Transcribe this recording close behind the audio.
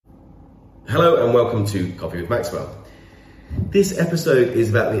Hello and welcome to Coffee with Maxwell. This episode is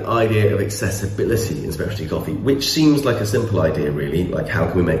about the idea of accessibility in specialty coffee, which seems like a simple idea really, like how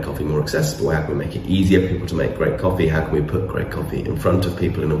can we make coffee more accessible, how can we make it easier for people to make great coffee, how can we put great coffee in front of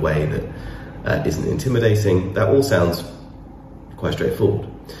people in a way that isn't intimidating. That all sounds quite straightforward.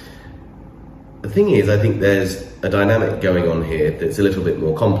 The thing is, I think there's a dynamic going on here that's a little bit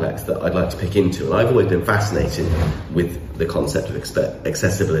more complex that I'd like to pick into, and I've always been fascinated with the concept of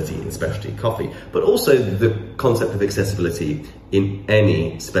accessibility in specialty coffee, but also the concept of accessibility in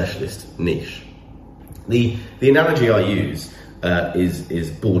any specialist niche. The analogy I use is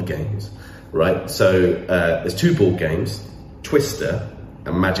board games, right? So there's two board games, Twister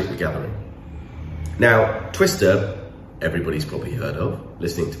and Magic the Gathering. Now, Twister, everybody's probably heard of,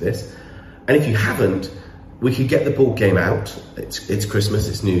 listening to this. And if you haven't, we could get the board game out, it's Christmas,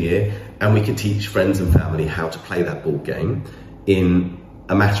 it's New Year, and we could teach friends and family how to play that board game in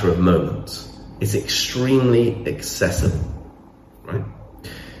a matter of moments. It's extremely accessible, right?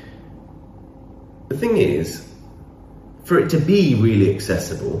 The thing is, for it to be really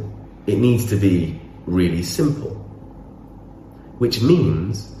accessible, it needs to be really simple, which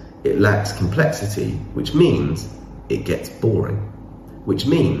means it lacks complexity, which means it gets boring, which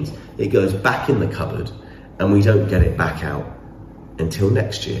means it goes back in the cupboard and we don't get it back out until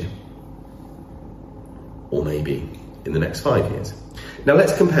next year, or maybe in the next 5 years. Now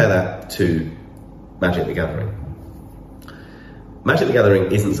let's compare that to Magic the Gathering. Magic the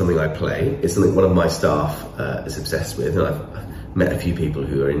Gathering isn't something I play, it's something one of my staff is obsessed with, and I've met a few people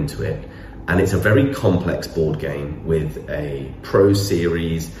who are into it, and it's a very complex board game with a pro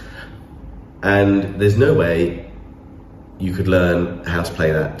series, and there's no way you could learn how to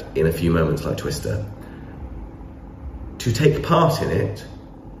play that in a few moments like Twister. To take part in it,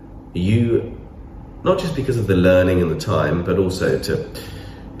 you, not just because of the learning and the time, but also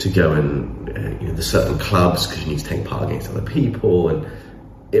to go and, there's certain clubs because you need to take part against other people, and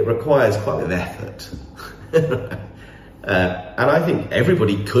it requires quite a bit of effort. And I think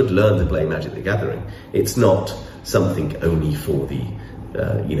everybody could learn to play Magic the Gathering. It's not something only for the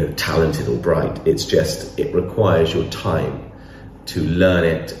talented or bright. It's just, it requires your time to learn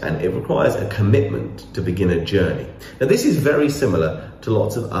it, and it requires a commitment to begin a journey. Now this is very similar to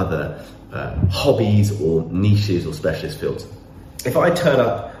lots of other hobbies or niches or specialist fields. If I turn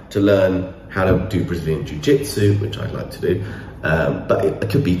up to learn how to do Brazilian Jiu-Jitsu, which I'd like to do, but it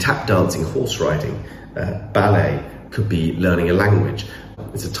could be tap dancing, horse riding, ballet, could be learning a language.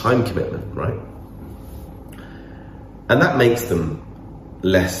 It's a time commitment, right? And that makes them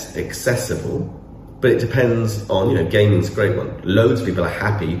less accessible, but it depends on, gaming's a great one. Loads of people are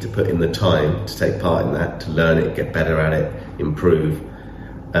happy to put in the time to take part in that, to learn it, get better at it, improve.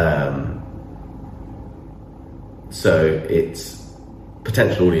 So its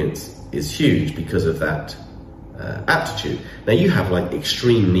potential audience is huge because of that aptitude. Now you have like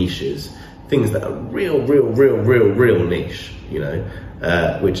extreme niches, things that are real niche,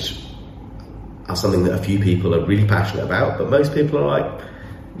 which are something that a few people are really passionate about, but most people are like,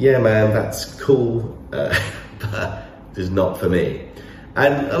 yeah man, that's cool, but it's not for me.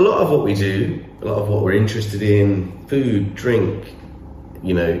 And a lot of what we do, a lot of what we're interested in, food, drink,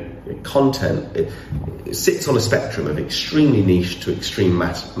 content, it sits on a spectrum of extremely niche to extreme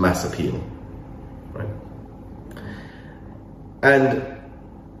mass appeal, right? And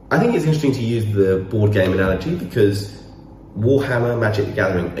I think it's interesting to use the board game analogy because Warhammer, Magic the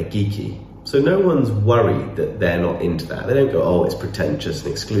Gathering are geeky. So no one's worried that they're not into that. They don't go, oh, it's pretentious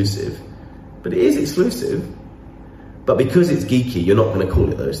and exclusive. But it is exclusive. But because it's geeky, you're not going to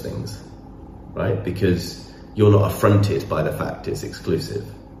call it those things, right? Because you're not affronted by the fact it's exclusive,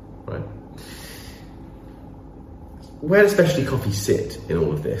 right? Where does specialty coffee sit in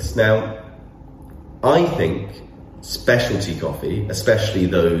all of this? Now, I think specialty coffee, especially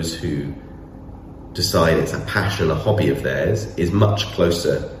those who decide it's a passion, a hobby of theirs, is much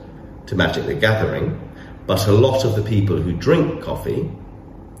closer to Magic the Gathering, but a lot of the people who drink coffee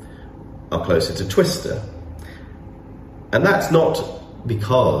are closer to Twister. And that's not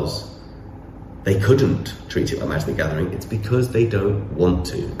because they couldn't treat it like Magic the Gathering, it's because they don't want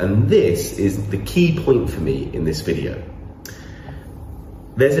to. And this is the key point for me in this video.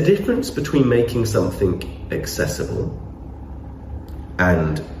 There's a difference between making something accessible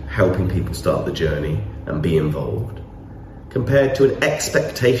and helping people start the journey and be involved, compared to an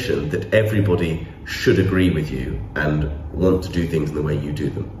expectation that everybody should agree with you and want to do things in the way you do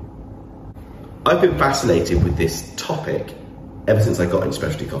them. I've been fascinated with this topic ever since I got into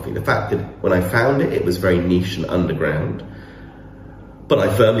specialty coffee. The fact that when I found it, it was very niche and underground, but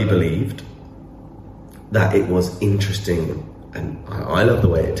I firmly believed that it was interesting and I love the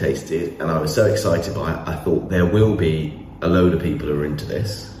way it tasted, and I was so excited by it. I thought there will be a load of people who are into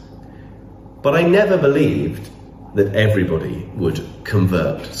this, but I never believed that everybody would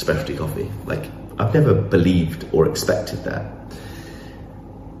convert to specialty coffee. Like, I've never believed or expected that.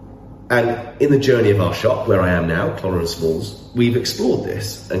 And in the journey of our shop, where I am now, Clonner and Smalls, we've explored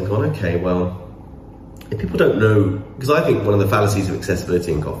this and gone, okay, well, if people don't know, because I think one of the fallacies of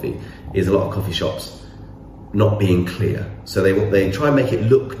accessibility in coffee is a lot of coffee shops not being clear. So they try and make it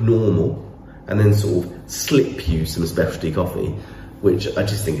look normal and then sort of slip you some specialty coffee, which I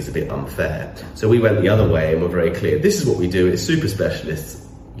just think is a bit unfair. So we went the other way and we're very clear. This is what we do. It's super specialists,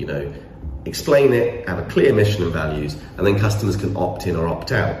 you know, explain it, have a clear mission and values, and then customers can opt in or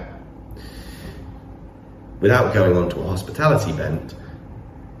opt out. Without going on to a hospitality bent,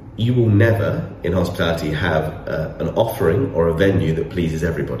 you will never in hospitality have an offering or a venue that pleases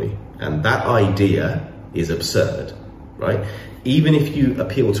everybody. And that idea is absurd, right? Even if you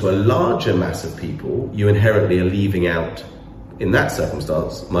appeal to a larger mass of people, you inherently are leaving out, in that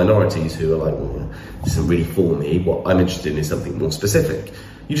circumstance, minorities who are like, well, this isn't really for me. What I'm interested in is something more specific.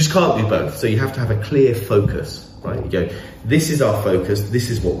 You just can't do both. So you have to have a clear focus, right? You go, this is our focus, this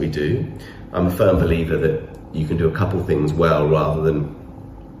is what we do. I'm a firm believer that you can do a couple things well rather than,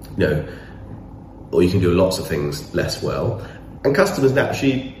 you know, or you can do lots of things less well. And customers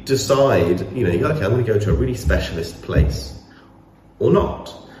naturally decide, you know, you go, okay, I'm going to go to a really specialist place or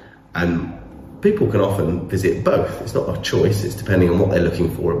not. And people can often visit both. It's not a choice, it's depending on what they're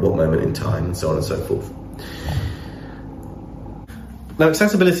looking for at what moment in time, and so on and so forth. Now,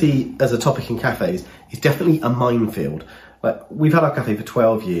 accessibility as a topic in cafes is definitely a minefield. Like, we've had our cafe for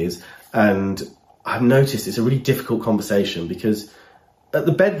 12 years, and I've noticed it's a really difficult conversation because at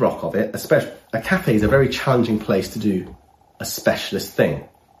the bedrock of it, a cafe is a very challenging place to do a specialist thing,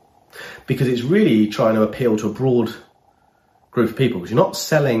 because it's really trying to appeal to a broad group of people, because you're not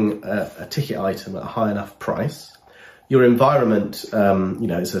selling a ticket item at a high enough price. Your environment, you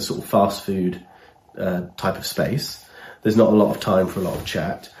know, it's a sort of fast food type of space. There's not a lot of time for a lot of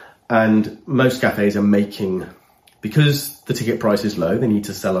chat, and most cafes are making, because the ticket price is low, they need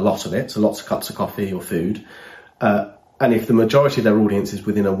to sell a lot of it, so lots of cups of coffee or food. And if the majority of their audience is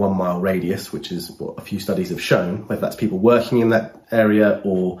within a 1 mile radius, which is what a few studies have shown, whether that's people working in that area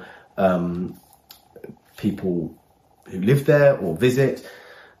or people who live there or visit,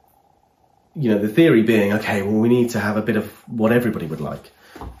 you know, the theory being, okay, well, we need to have a bit of what everybody would like,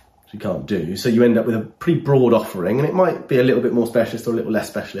 which we can't do. So you end up with a pretty broad offering, and it might be a little bit more specialist or a little less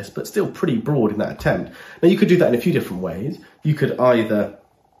specialist, but still pretty broad in that attempt. Now, you could do that in a few different ways. You could either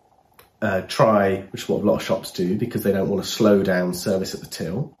try, which is what a lot of shops do because they don't want to slow down service at the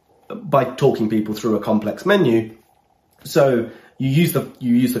till, by talking people through a complex menu. So you use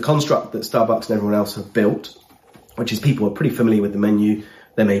the construct that Starbucks and everyone else have built, which is people are pretty familiar with the menu.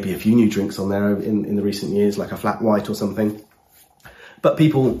 There may be a few new drinks on there in the recent years, like a flat white or something. But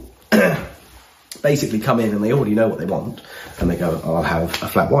people basically come in and they already know what they want. And they go, oh, I'll have a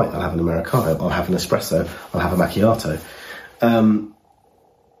flat white, I'll have an Americano, I'll have an espresso, I'll have a macchiato.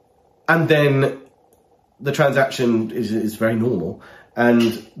 And then the transaction is very normal. And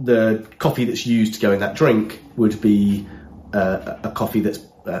the coffee that's used to go in that drink would be a coffee that's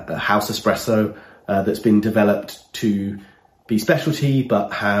a house espresso that's been developed to be specialty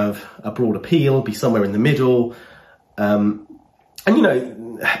but have a broad appeal, be somewhere in the middle. And, you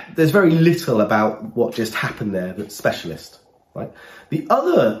know, there's very little about what just happened there that's specialist, right? The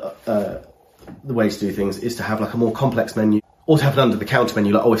other the way to do things is to have like a more complex menu, or to have an under-the-counter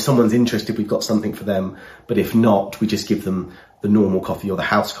menu, like, oh, if someone's interested, we've got something for them. But if not, we just give them the normal coffee or the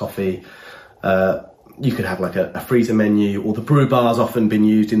house coffee. You could have like a freezer menu, or the brew bar's often been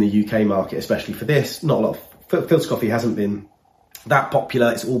used in the UK market, especially for this. Not a lot of filter coffee hasn't been that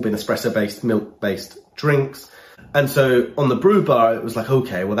popular. It's all been espresso-based, milk-based drinks. And so on the brew bar, it was like,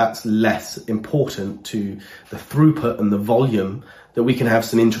 okay, well, that's less important to the throughput and the volume, that we can have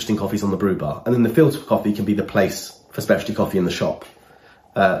some interesting coffees on the brew bar. And then the filter coffee can be the place for specialty coffee in the shop,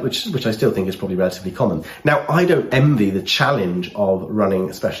 which I still think is probably relatively common. Now, I don't envy the challenge of running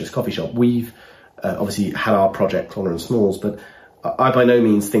a specialist coffee shop. We've obviously had our project, Clonner and Smalls, but I by no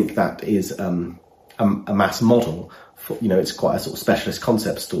means think that is a mass model. For, you know, it's quite a sort of specialist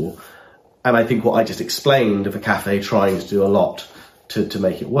concept store. And I think what I just explained of a cafe trying to do a lot to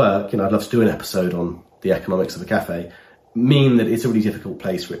make it work, and I'd love to do an episode on the economics of a cafe, mean that it's a really difficult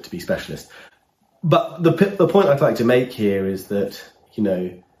place for it to be specialist. But the point I'd like to make here is that, you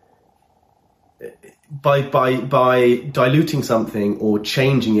know, by diluting something or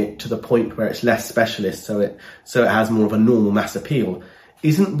changing it to the point where it's less specialist, so it has more of a normal mass appeal,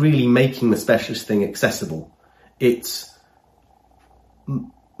 isn't really making the specialist thing accessible. It's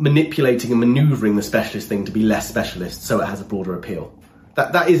manipulating and manoeuvring the specialist thing to be less specialist so it has a broader appeal.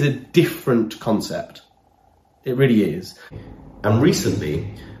 That is a different concept. It really is. And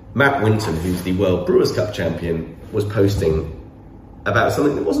recently, Matt Winton, who's the World Brewers Cup champion, was posting about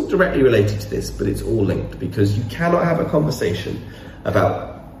something that wasn't directly related to this, but it's all linked, because you cannot have a conversation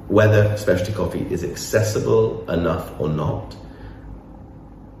about whether specialty coffee is accessible enough or not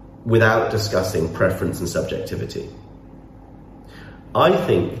without discussing preference and subjectivity. I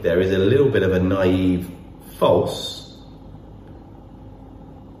think there is a little bit of a naive, false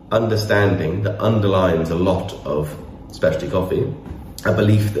understanding that underlines a lot of specialty coffee, a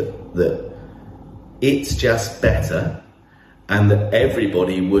belief that it's just better and that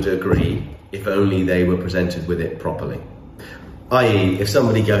everybody would agree if only they were presented with it properly. I.e., if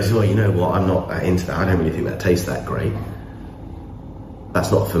somebody goes, well, you know what, I'm not that into that, I don't really think that tastes that great,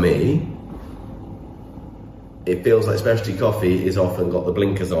 that's not for me. It feels like specialty coffee is often got the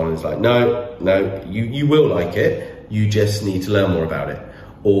blinkers on. It's like, no, you will like it, you just need to learn more about it.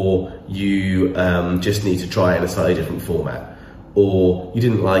 Or you just need to try it in a slightly different format. Or you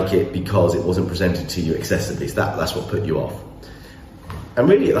didn't like it because it wasn't presented to you accessibly, so that's what put you off. And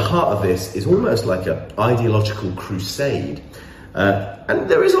really at the heart of this is almost like an ideological crusade. And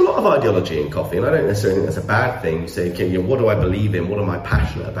there is a lot of ideology in coffee, and I don't necessarily think that's a bad thing. You say, okay, what do I believe in? What am I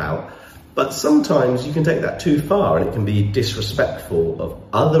passionate about? But sometimes you can take that too far, and it can be disrespectful of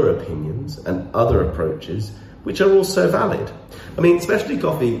other opinions and other approaches, which are also valid. I mean, specialty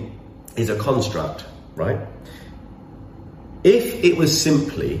coffee is a construct, right? If it was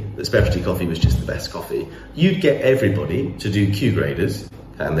simply that specialty coffee was just the best coffee, you'd get everybody to do Q graders,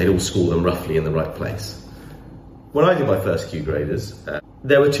 and they'd all score them roughly in the right place. When I did my first Q graders,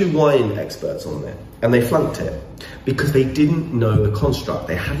 there were 2 wine experts on there, and they flunked it because they didn't know the construct.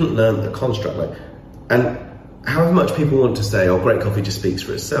 They hadn't learned the construct. And however much people want to say, oh, great coffee just speaks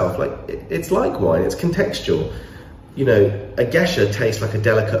for itself, it's like wine, it's contextual. You know, a Gesha tastes like a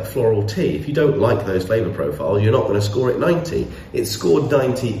delicate floral tea. If you don't like those flavor profiles, you're not going to score it 90. It's scored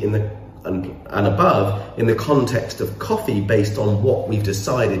 90 in the and above in the context of coffee based on what we've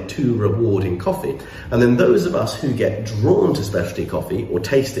decided to reward in coffee. And then those of us who get drawn to specialty coffee or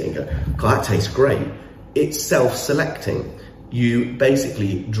taste it and go, God, that tastes great, it's self-selecting. You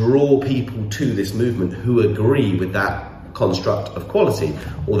basically draw people to this movement who agree with that construct of quality.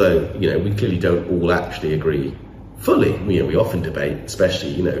 Although, you know, we clearly don't all actually agree fully. We often debate,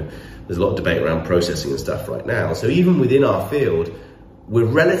 especially, you know, there's a lot of debate around processing and stuff right now. So even within our field, we're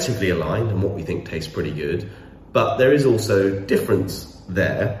relatively aligned on what we think tastes pretty good, but there is also difference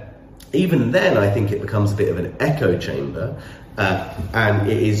there. Even then, I think it becomes a bit of an echo chamber, and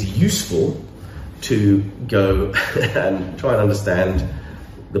it is useful to go and try and understand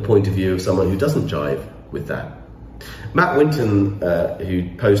the point of view of someone who doesn't jive with that. Matt Winton,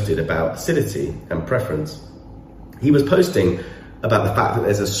 who posted about acidity and preference, he was posting about the fact that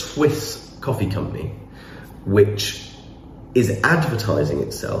there's a Swiss coffee company which is advertising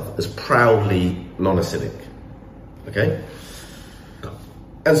itself as proudly non-acidic, okay?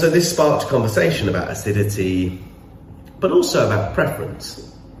 And so this sparked a conversation about acidity, but also about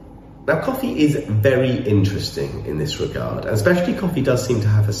preference. Now, coffee is very interesting in this regard, and especially coffee does seem to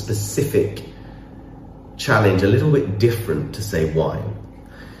have a specific challenge, a little bit different to, say, wine.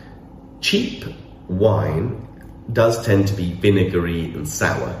 Cheap wine does tend to be vinegary and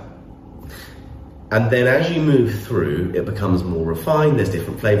sour. And then as you move through, it becomes more refined, there's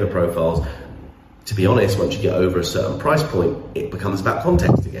different flavor profiles. To be honest, once you get over a certain price point, it becomes about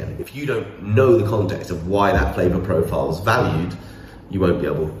context again. If you don't know the context of why that flavor profile is valued, you won't be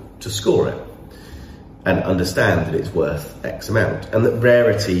able to score it and understand that it's worth X amount. And that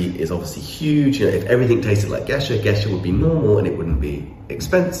rarity is obviously huge. You know, if everything tasted like Gesha would be normal and it wouldn't be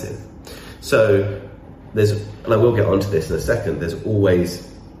expensive. So and I will get onto this in a second, there's always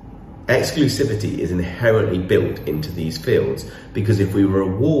exclusivity is inherently built into these fields, because if we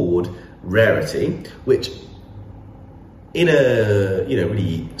reward rarity, which in a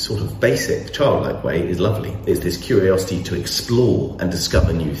really sort of basic childlike way is lovely, it's this curiosity to explore and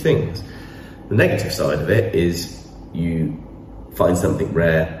discover new things. The negative side of it is you find something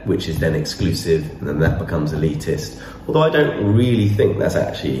rare which is then exclusive, and then that becomes elitist. Although I don't really think that's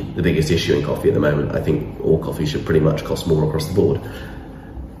actually the biggest issue in coffee at the moment. I think all coffee should pretty much cost more across the board.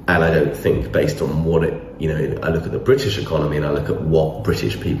 And I don't think, based on what I look at the British economy and I look at what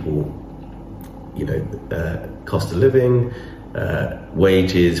British people, cost of living,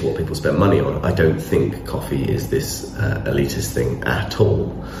 wages, what people spend money on, I don't think coffee is this elitist thing at all.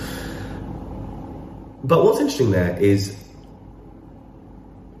 But what's interesting there is,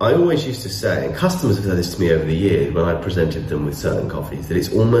 I always used to say, and customers have said this to me over the years when I presented them with certain coffees, that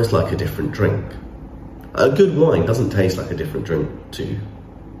it's almost like a different drink. A good wine doesn't taste like a different drink to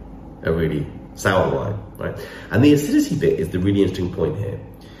a really sour wine, right? And the acidity bit is the really interesting point here.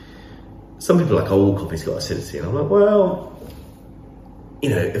 Some people are like, oh, all coffee's got acidity. And I'm like, well, you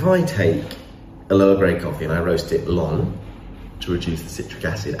know, if I take a lower grade coffee and I roast it long to reduce the citric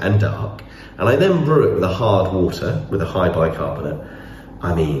acid and dark, and I then brew it with a hard water with a high bicarbonate,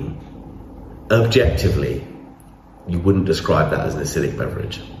 I mean, objectively, you wouldn't describe that as an acidic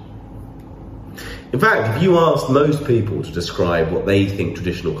beverage. In fact, if you asked most people to describe what they think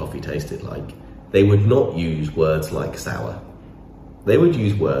traditional coffee tasted like, they would not use words like sour. They would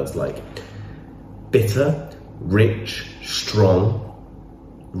use words like bitter, rich, strong,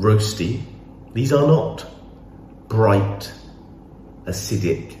 roasty. These are not bright,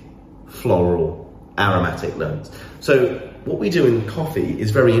 acidic, floral, aromatic notes. So what we do in coffee is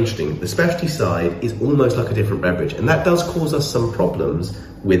very interesting. The specialty side is almost like a different beverage, and that does cause us some problems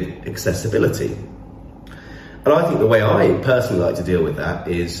with accessibility. And I think the way I personally like to deal with that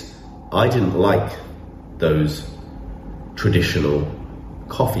is I didn't like those traditional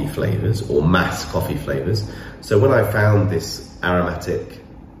coffee flavors or mass coffee flavors. So when I found this aromatic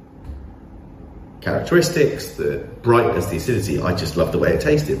characteristics, the brightness, the acidity, I just loved the way it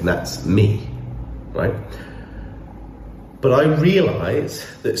tasted, and that's me, right? But I realize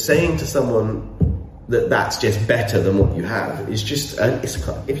that saying to someone that that's just better than what you have is just,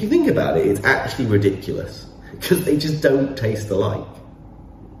 if you think about it, it's actually ridiculous, because they just don't taste alike,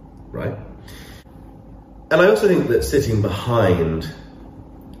 right? And I also think that sitting behind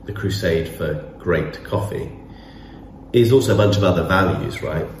the crusade for great coffee is also a bunch of other values,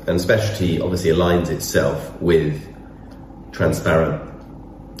 right? And Specialty obviously aligns itself with transparent,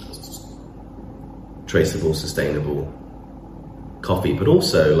 traceable, sustainable coffee, but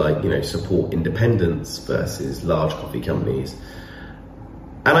also, like, you know, support independence versus large coffee companies.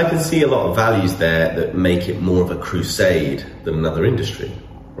 And I can see a lot of values there that make it more of a crusade than another industry,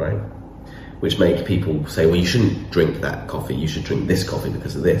 right? Which make people say, well, you shouldn't drink that coffee, you should drink this coffee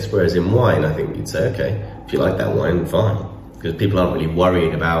because of this. Whereas in wine, I think you'd say, okay, if you like that wine, fine. Because people aren't really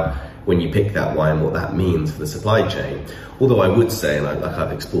worried about, when you pick that wine, what that means for the supply chain. Although I would say, and like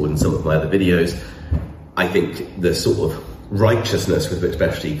I've explored in some of my other videos, I think the sort of righteousness with which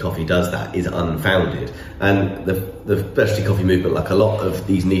specialty coffee does that is unfounded. And the specialty coffee movement, like a lot of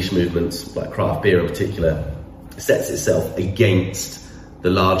these niche movements, like craft beer in particular, sets itself against the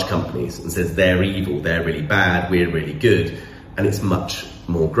large companies and says they're evil, they're really bad, we're really good. And it's much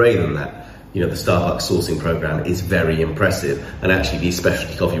more grey than that. You know, the Starbucks sourcing program is very impressive, and actually these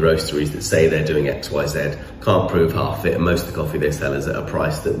specialty coffee roasteries that say they're doing X, Y, Z can't prove half it, and most of the coffee they sell is at a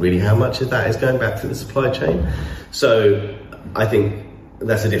price that really, how much of that is going back to the supply chain? So I think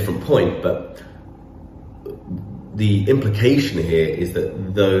that's a different point, but the implication here is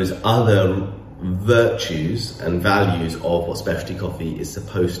that those other virtues and values of what specialty coffee is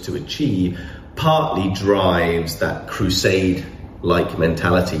supposed to achieve partly drives that crusade-like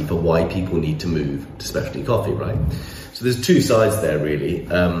mentality for why people need to move to specialty coffee, right? So there's two sides there, really.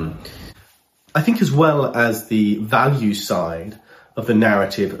 I think as well as the value side of the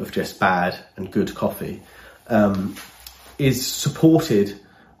narrative of just bad and good coffee is supported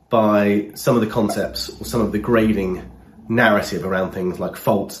by some of the concepts or some of the grading narrative around things like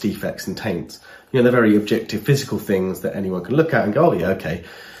faults, defects and taints. You know, they're very objective physical things that anyone can look at and go, oh yeah, okay,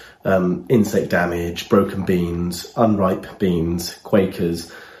 insect damage, broken beans, unripe beans,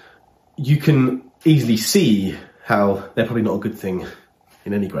 Quakers. You can easily see how they're probably not a good thing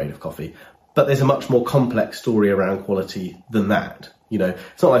in any grade of coffee, but there's a much more complex story around quality than that. You know,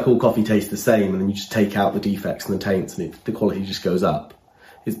 it's not like all coffee tastes the same and then you just take out the defects and the taints and the quality just goes up.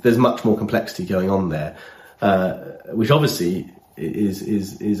 There's much more complexity going on there. Which obviously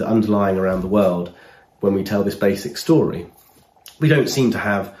is underlying around the world when we tell this basic story. We don't seem to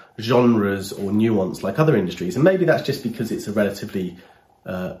have genres or nuance like other industries, and maybe that's just because it's a relatively,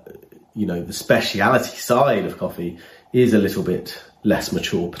 you know, the speciality side of coffee is a little bit less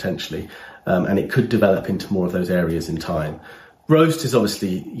mature potentially, and it could develop into more of those areas in time. Roast is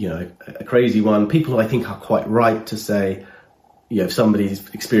obviously, you know, a crazy one. People, I think, are quite right to say, you know, if somebody's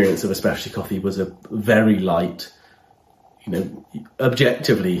experience of a specialty coffee was a very light, you know,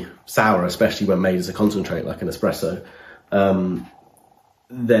 objectively sour, especially when made as a concentrate like an espresso,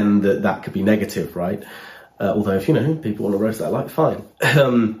 then that could be negative, right? Although if, you know, people want to roast that light, fine.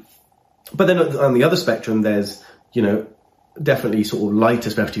 But then on the other spectrum, there's, you know, definitely sort of lighter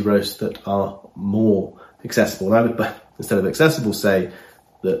specialty roasts that are more accessible. And I would, instead of accessible, say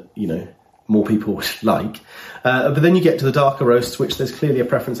that, you know, more people would like. But then you get to the darker roasts, which there's clearly a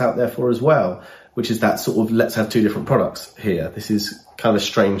preference out there for as well, which is that sort of, let's have two different products here. This is kind of a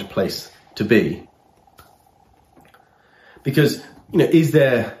strange place to be. Because, is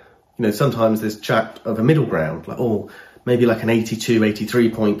there, sometimes there's chat of a middle ground, like, maybe like an 82,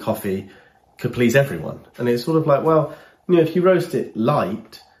 83 point coffee could please everyone. And it's sort of like, well, if you roast it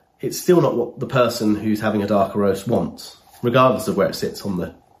light, it's still not what the person who's having a darker roast wants, regardless of where it sits on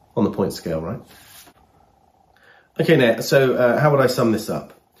the point scale, right? Okay, now, so how would I sum this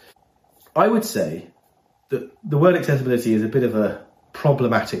up? I would say that the word accessibility is a bit of a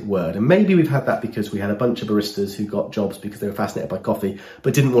problematic word, and maybe we've had that because we had a bunch of baristas who got jobs because they were fascinated by coffee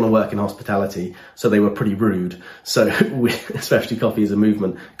but didn't want to work in hospitality, so they were pretty rude. So Specialty Coffee as a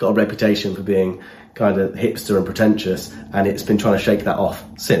movement got a reputation for being kind of hipster and pretentious, and it's been trying to shake that off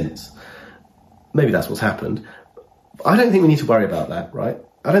since. Maybe that's what's happened. I don't think we need to worry about that, right?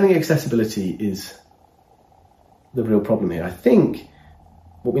 I don't think accessibility is the real problem here. I think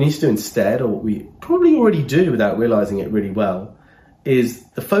what we need to do instead, or what we probably already do without realising it really well, is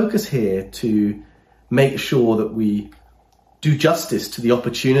the focus here to make sure that we do justice to the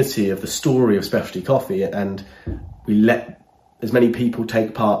opportunity of the story of specialty coffee, and we let as many people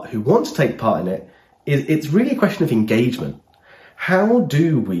take part who want to take part in it. It's really a question of engagement. How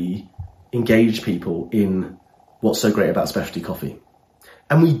do we engage people in what's so great about specialty coffee?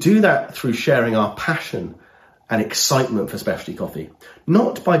 And we do that through sharing our passion and excitement for specialty coffee,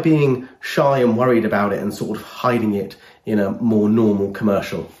 not by being shy and worried about it and sort of hiding it in a more normal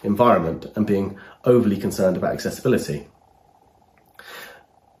commercial environment and being overly concerned about accessibility.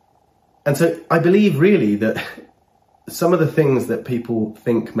 And so I believe really that some of the things that people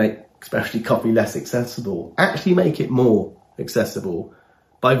think make specialty coffee less accessible actually make it more accessible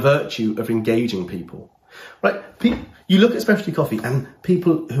by virtue of engaging people. Right? You look at specialty coffee and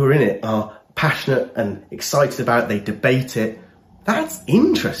people who are in it are passionate and excited about it, they debate it. That's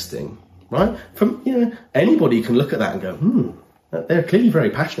interesting, right? Anybody can look at that and go, they're clearly very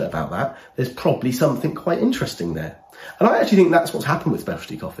passionate about that. There's probably something quite interesting there. And I actually think that's what's happened with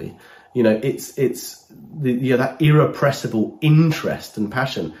specialty coffee. It's that irrepressible interest and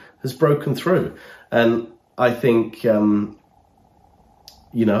passion has broken through. And I think, I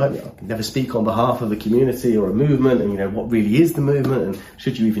can never speak on behalf of a community or a movement, and what really is the movement, and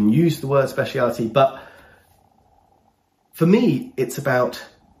should you even use the word speciality. But for me, it's about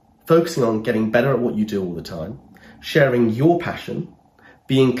focusing on getting better at what you do all the time, sharing your passion,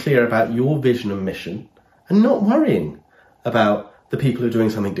 being clear about your vision and mission, and not worrying about the people who are doing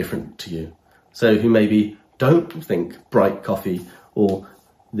something different to you. So who maybe don't think bright coffee or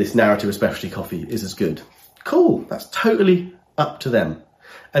this narrative of specialty coffee is as good. Cool, that's totally up to them.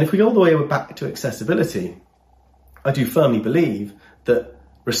 And if we go all the way back to accessibility, I do firmly believe that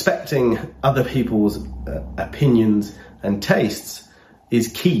respecting other people's opinions and tastes is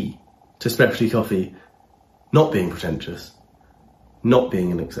key to specialty coffee not being pretentious, not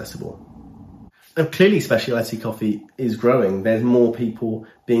being inaccessible. And clearly specialty coffee is growing. There's more people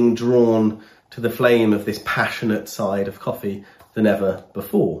being drawn to the flame of this passionate side of coffee than ever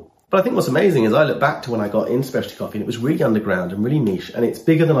before. But I think what's amazing is I look back to when I got into specialty coffee and it was really underground and really niche, and it's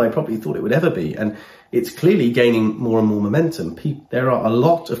bigger than I probably thought it would ever be. And it's clearly gaining more and more momentum. There are a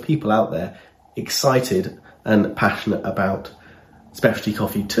lot of people out there excited and passionate about specialty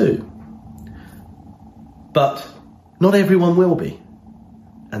coffee too. But not everyone will be.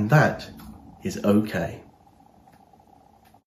 And that is okay.